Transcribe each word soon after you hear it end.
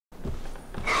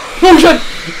Oh shit!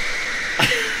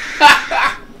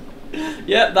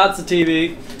 Yep, that's a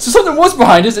TV. So something was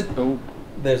behind us. Oh.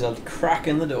 There's a crack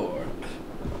in the door.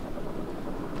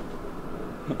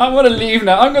 I'm gonna leave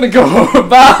now. I'm gonna go.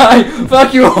 Bye.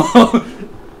 Fuck you all.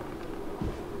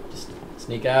 Just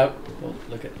sneak out. Oh,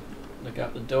 look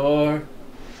out the door.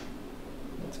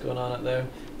 What's going on out there?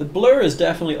 The blur is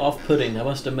definitely off-putting. I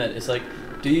must admit. It's like,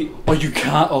 do you? Oh, you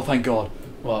can't. Oh, thank God.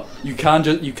 What? You can't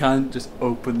just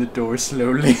open the door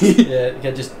slowly. Yeah, you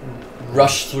can just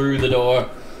rush through the door.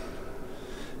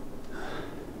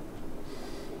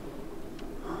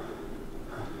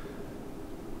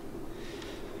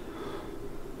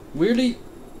 Weirdly,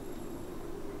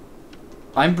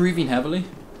 I'm breathing heavily.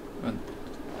 Let's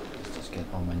just get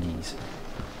on my knees.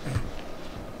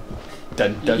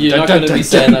 You're not going to be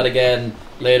saying that again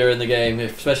later in the game,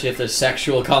 especially if there's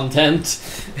sexual content.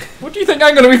 What do you think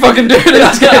I'm going to be fucking doing in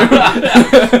this game?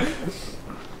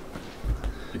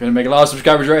 You're going to make a lot of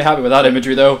subscribers very happy with that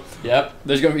imagery, though. Yep.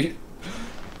 There's going to be...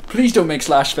 Please don't make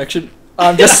slash fiction.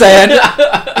 I'm just saying.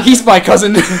 He's my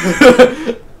cousin.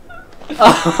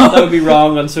 That would be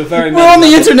wrong on so very We're on the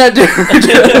internet, dude.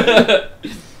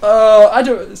 I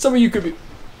don't. Some of you could be.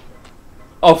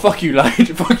 Oh, fuck you, Light.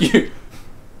 Fuck you.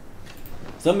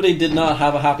 Somebody did not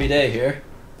have a happy day here.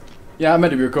 Yeah, I'm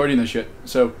meant to be recording this shit.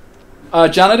 So,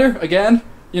 janitor again.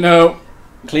 You know,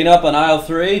 clean up on aisle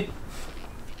 3.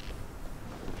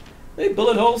 Hey,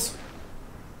 bullet holes,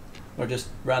 or just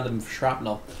random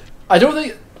shrapnel. I don't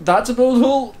think that's a bullet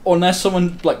hole unless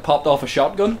someone like popped off a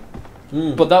shotgun.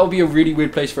 But that would be a really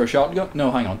weird place for a shotgun.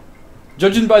 No, hang on.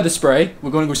 Judging by the spray, we're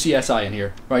going to go CSI in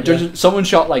here, right? Yeah. Someone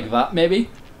shot like that, maybe,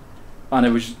 and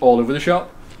it was just all over the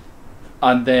shop,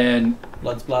 and then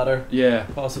blood splatter. Yeah,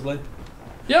 possibly.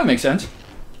 Yeah, it makes sense.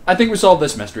 I think we solved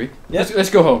this mystery. Yeah. Let's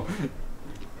go home.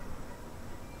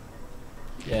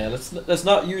 Yeah, let's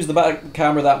not use the back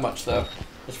camera that much though.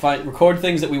 Let's record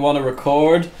things that we want to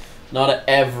record, not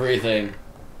everything.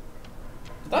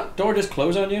 Did that door just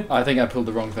close on you? I think I pulled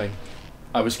the wrong thing.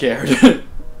 I was scared.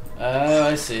 Oh,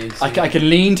 I see. I can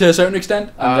lean to a certain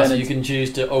extent. And then so you can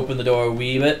choose to open the door a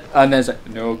wee bit. And then it's like,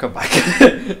 no, come back.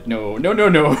 No.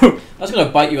 That's going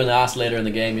to bite you in the ass later in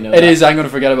the game, you know. It is, I'm going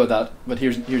to forget about that. But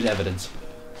here's evidence.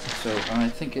 So, I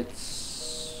think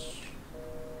it's...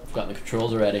 I've got the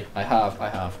controls already. I have.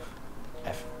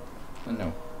 F.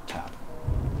 No, tab.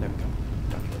 There we go.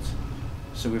 Documents.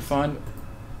 So we find...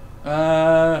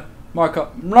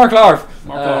 Marklarf.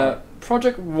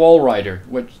 Project Wall Rider,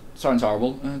 which sounds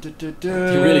horrible. It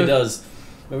really does.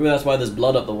 Maybe that's why there's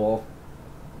blood up the wall.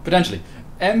 Potentially.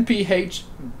 MPH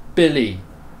Billy.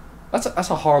 That's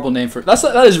a horrible name for it.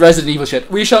 That is Resident Evil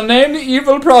shit. We shall name the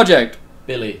evil project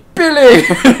Billy. We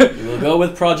will go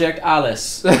with Project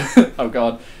Alice. Oh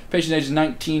God. Patient age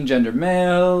 19, gender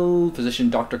male. Physician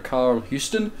Dr. Carl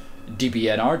Houston.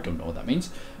 DBNR. Don't know what that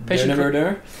means. Patient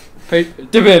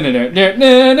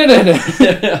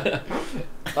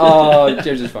Oh,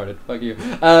 James just farted. Fuck you.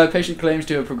 Patient claims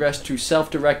to have progressed to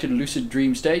self-directed lucid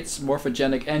dream states,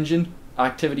 morphogenic engine,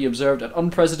 activity observed at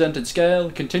unprecedented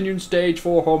scale, continuing stage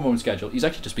 4 hormone schedule. He's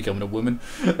actually just becoming a woman.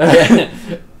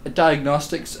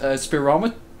 Diagnostics,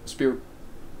 spirometry,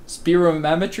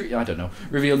 I don't know,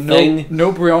 reveal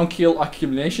no bronchial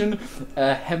accumulation,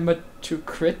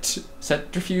 hematocrit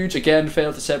centrifuge, again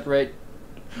failed to separate.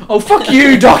 Oh, fuck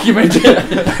you, document!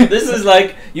 This is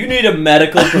like, you need a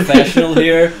medical professional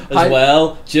here as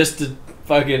well, just to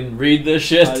fucking read this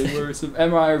shit.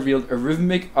 MRI revealed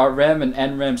arrhythmic REM and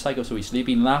NREM cycle, so he's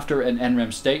sleeping, laughter and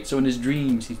NREM state, so in his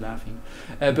dreams he's laughing.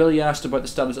 Billy asked about the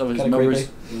status of his mother's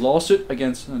lawsuit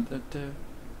against...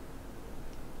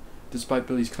 Despite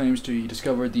Billy's claims to he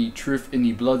discovered the truth in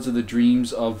the bloods of the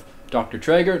dreams of Dr.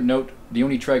 Traeger. Note, the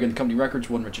only Traeger in the company records,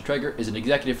 one Richard Traeger, is an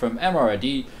executive from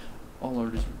MRID. All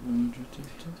orders.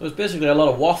 So it's basically a lot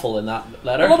of waffle in that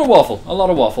letter. A lot of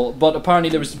waffle. But apparently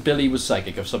Billy was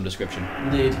psychic of some description.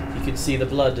 Indeed, you could see the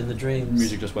blood in the dreams.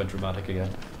 Music just went dramatic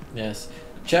again. Yes.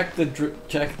 Check the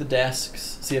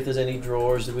desks. See if there's any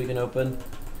drawers that we can open.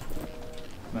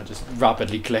 I just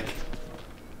rapidly click.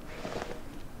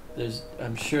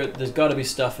 I'm sure there's got to be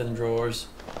stuff in drawers.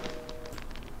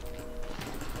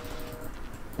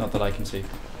 Not that I can see.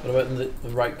 What about in the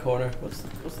right corner? What's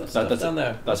that stuff down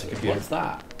there? That's a computer. What's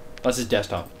that? That's his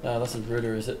desktop. Oh, that's a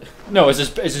router, is it? No, it's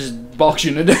his box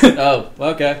unit. Oh,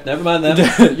 okay. Never mind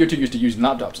then. You're too used to using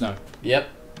laptops now. Yep.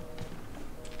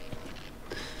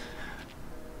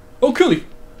 Oh, coolly.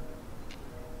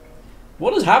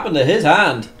 What has happened to his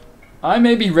hand? I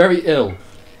may be very ill.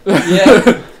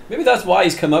 Yeah. Maybe that's why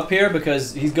he's come up here,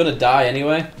 because he's gonna die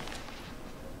anyway.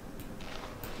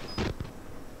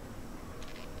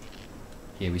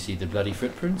 Here we see the bloody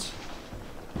footprints.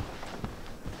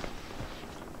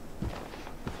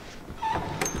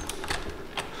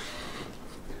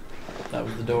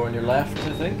 the door on your left,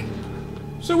 I think.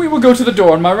 So we will go to the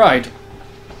door on my right.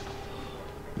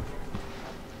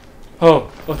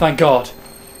 Oh thank God.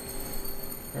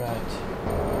 Right.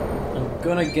 I'm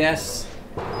gonna guess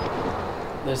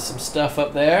there's some stuff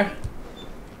up there.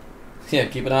 Yeah,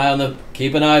 keep an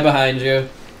eye behind you.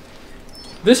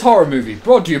 This horror movie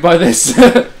brought to you by this.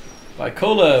 By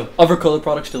cola. Other cola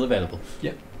products still available.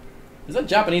 Yep. Is that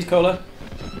Japanese cola?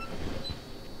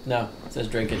 No, it says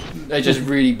drink it. It's just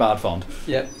really bad font.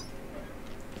 Yep.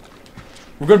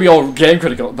 We're going to be all game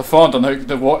critical. The font on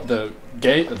the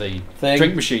Thing.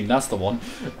 drink machine. That's the one.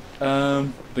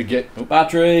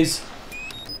 Batteries.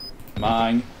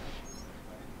 Mine.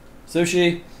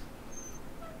 Sushi.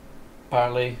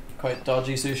 Apparently quite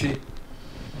dodgy sushi.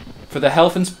 For the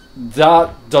health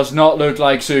that does not look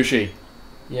like sushi.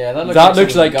 Yeah, that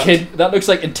looks like like gut. that looks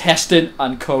like intestine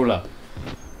and cola.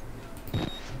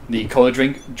 The Cola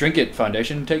Drink It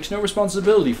Foundation takes no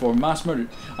responsibility for mass murder.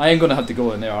 I am gonna have to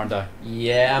go in there, aren't I?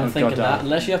 Yeah, I'm thinking that. goddamn.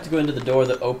 Unless you have to go into the door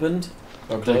that opened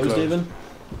or closed even.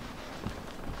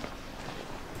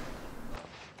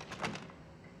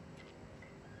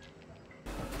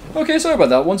 Okay, sorry about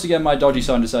that. Once again, my dodgy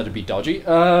sound decided to be dodgy.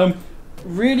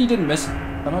 Really didn't miss.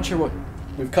 I'm not sure what.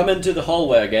 We've come into the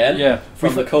hallway again. Yeah,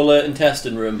 From the cola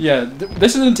intestine room. Yeah,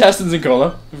 this is intestines and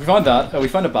cola. We found that. We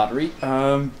found a battery.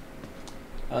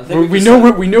 I think we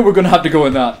know we're gonna have to go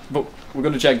in that, but we're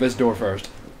gonna check this door first.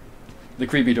 The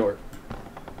creepy door.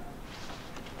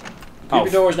 Creepy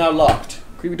door is now locked.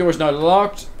 Creepy door is now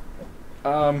locked.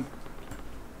 And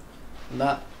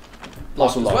that Also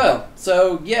locked as locked. well.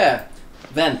 So yeah,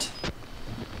 vent.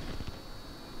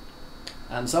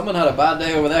 And someone had a bad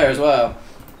day over there as well.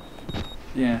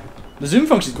 Yeah. The zoom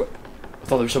function's quite. I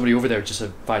thought there was somebody over there, just a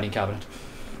filing cabinet.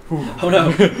 Oh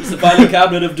no, it's the filing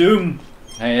cabinet of doom.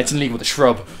 Hey, it's in league with the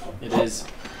shrub. It is.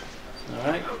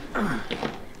 Alright.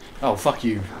 Oh, fuck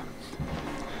you.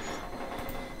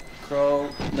 Crawl.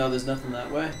 No, there's nothing that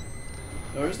way.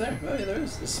 Or is there? Oh yeah, there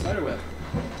is. The spider web.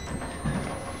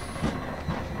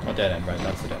 Oh, dead end, right,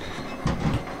 that's the dead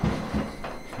end.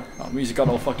 Oh, music got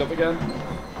all fucked up again.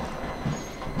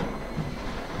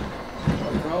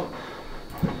 Crawl.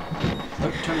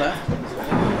 Oh, turn left.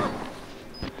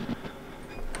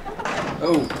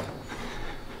 Oh.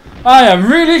 I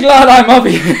am really glad I'm up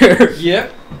here.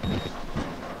 Yep.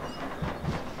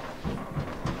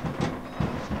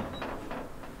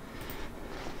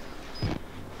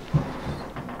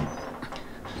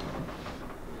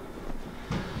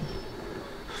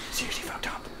 Seriously fucked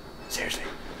up. Seriously.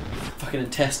 Fucking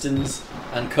intestines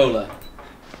and cola.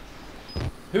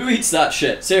 Who eats that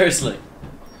shit? Seriously.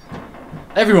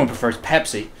 Everyone prefers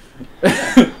Pepsi.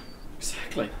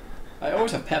 Exactly. I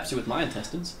always have Pepsi with my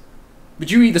intestines.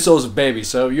 But you eat the souls of babies,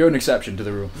 so you're an exception to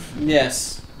the rule.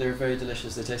 Yes, they're very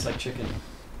delicious. They taste like chicken.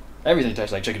 Everything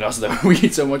tastes like chicken to us, though. We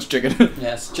eat so much chicken.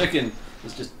 Yes, chicken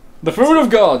is just... The food of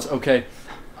gods. Okay.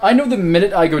 I know the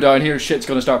minute I go down here, shit's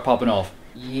gonna start popping off.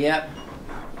 Yep.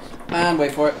 And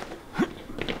wait for it.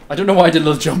 I don't know why I did a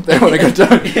little jump there when I got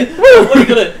down. What, are you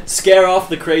gonna scare off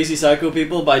the crazy psycho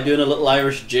people by doing a little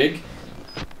Irish jig?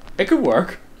 It could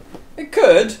work. It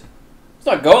could. It's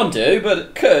not going to, but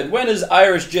it could. When has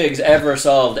Irish jigs ever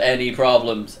solved any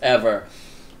problems? Ever?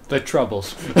 The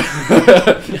troubles.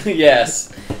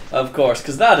 Yes, of course,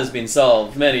 because that has been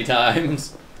solved many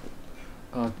times.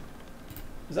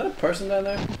 Is that a person down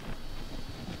there?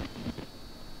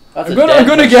 That's I'm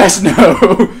gonna guess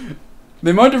no.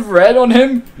 The amount of red on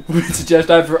him would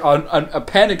suggest either a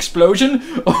pen explosion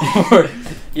or...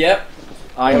 Yep.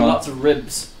 I Or know. lots of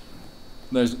ribs.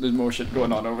 There's more shit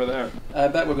going on over there. I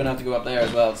bet we're going to have to go up there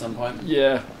as well at some point.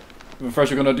 Yeah. But first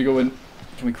we're gonna have to go in.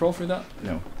 Can we crawl through that?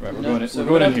 No. Right, we're going in. So We're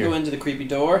going in have to here. go into the creepy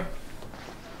door.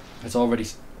 It's already.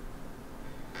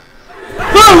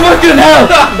 Oh fucking hell!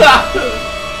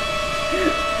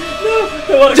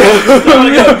 Don't want to go. Don't want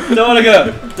to go. Don't want to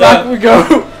go. Back we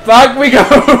go. Back we go.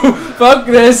 Fuck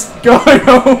this. Going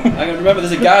home. I'm going to remember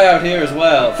there's a guy out here as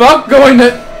well. Fuck going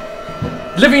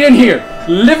to. Living in here.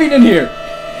 Living in here.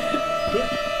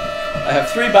 I have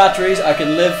 3 batteries. I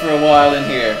can live for a while in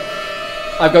here.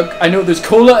 I know there's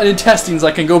cola and intestines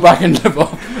I can go back and live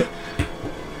off.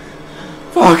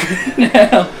 Fuck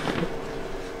hell.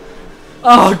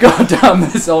 Oh god damn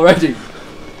this already.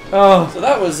 Oh. So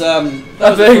that was the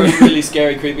first really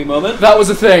scary, creepy moment. That was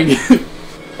a thing.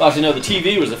 Well, actually, no, the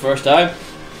TV was the first time.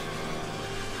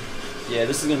 Yeah,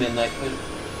 this is gonna be a night.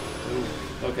 Ooh,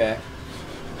 okay.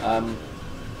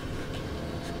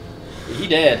 He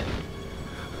dead.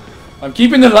 I'm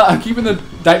keeping the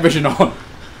night vision on.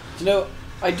 Do you know?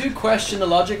 I do question the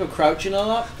logic of crouching a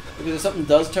lot because if something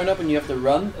does turn up and you have to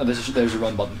run. Oh, there's a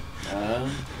run button.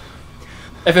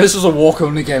 If this was a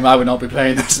walk-only game, I would not be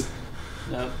playing this.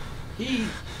 No. He...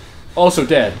 Also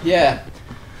dead. Yeah.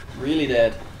 Really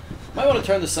dead. Might want to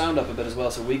turn the sound up a bit as well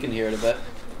so we can hear it a bit.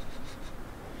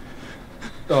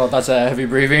 Oh, that's a heavy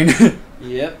breathing.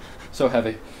 Yep. So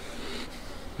heavy.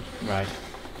 Right.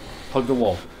 Hug the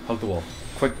wall. Hug the wall.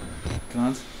 Quick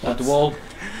commands. Hug the wall.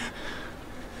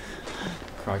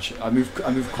 Crouch. I move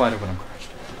quieter when I'm crouched.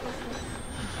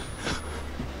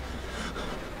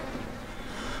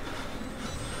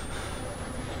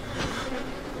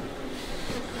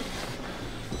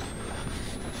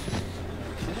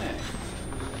 Okay.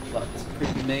 That's a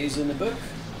creepy maze in the book.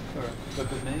 Or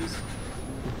book of maze.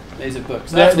 Maze of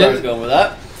books. That's where I was going with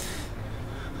that.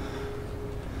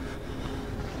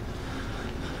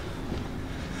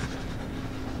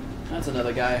 That's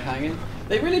another guy hanging.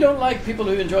 They really don't like people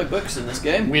who enjoy books in this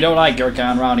game. We don't like your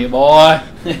kind round here, boy.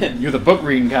 You're the book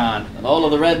reading kind. And all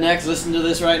of the rednecks listening to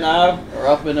this right now are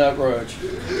up in outrage.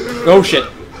 Oh shit.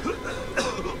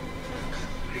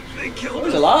 Oh,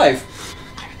 he's alive.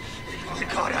 They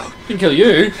got out. Can kill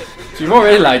you. So you've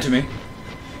already lied to me.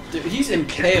 Dude, he's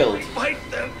impaled Fight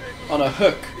them. on a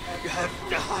hook. You have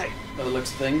to hide. By the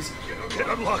looks of things. You can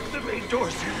unlock the main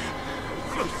doors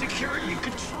from security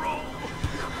control.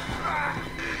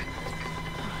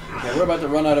 Okay, we're about to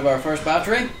run out of our first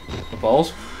battery. The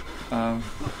balls.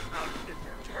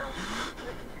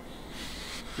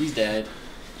 He's dead.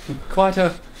 Quite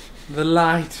the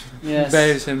light Yes.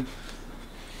 bathes him.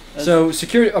 So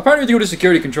security. Apparently they go to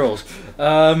security controls.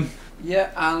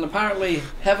 Yeah, and apparently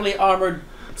heavily armored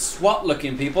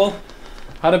SWAT-looking people.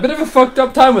 Had a bit of a fucked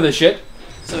up time with this shit.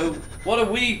 So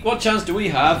what chance do we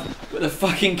have with a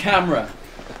fucking camera?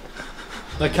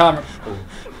 The camera. Oh.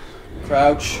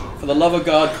 Crouch. For the love of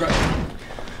God, crouch.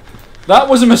 That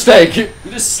was a mistake. You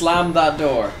just slammed that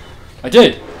door. I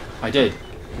did. I did.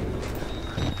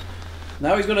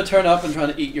 Now he's going to turn up and try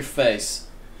to eat your face.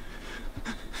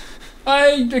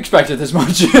 I expected this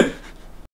much.